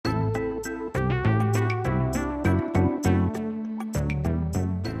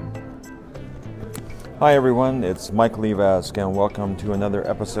Hi everyone, it's Mike Levask and welcome to another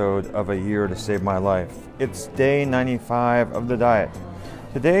episode of A Year to Save My Life. It's day 95 of the diet.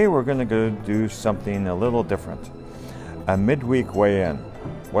 Today we're going to go do something a little different. A midweek weigh-in.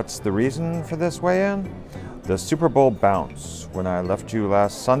 What's the reason for this weigh-in? The Super Bowl bounce. When I left you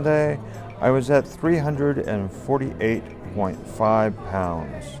last Sunday, I was at 348.5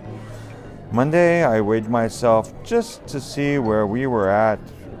 pounds. Monday I weighed myself just to see where we were at,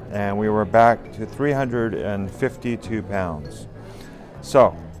 and we were back to 352 pounds.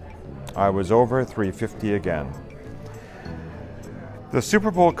 So, I was over 350 again. The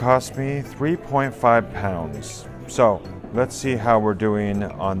Super Bowl cost me 3.5 pounds. So, let's see how we're doing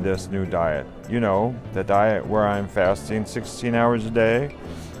on this new diet. You know, the diet where I'm fasting 16 hours a day,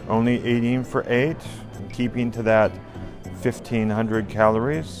 only eating for 8, keeping to that 1,500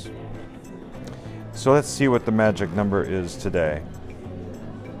 calories. So let's see what the magic number is today.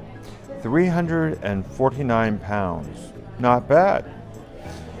 349 pounds. Not bad.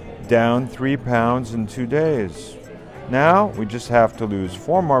 Down 3 pounds in 2 days. Now we just have to lose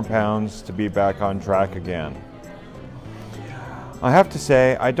 4 more pounds to be back on track again. I have to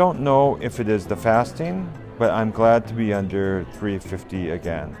say, I don't know if it is the fasting, but I'm glad to be under 350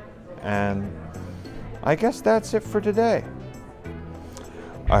 again. And I guess that's it for today.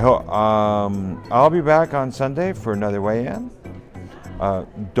 I hope I'll be back on Sunday for another weigh-in.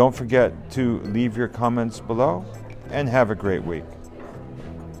 Don't forget to leave your comments below and have a great week.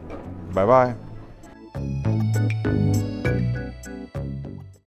 Bye-bye.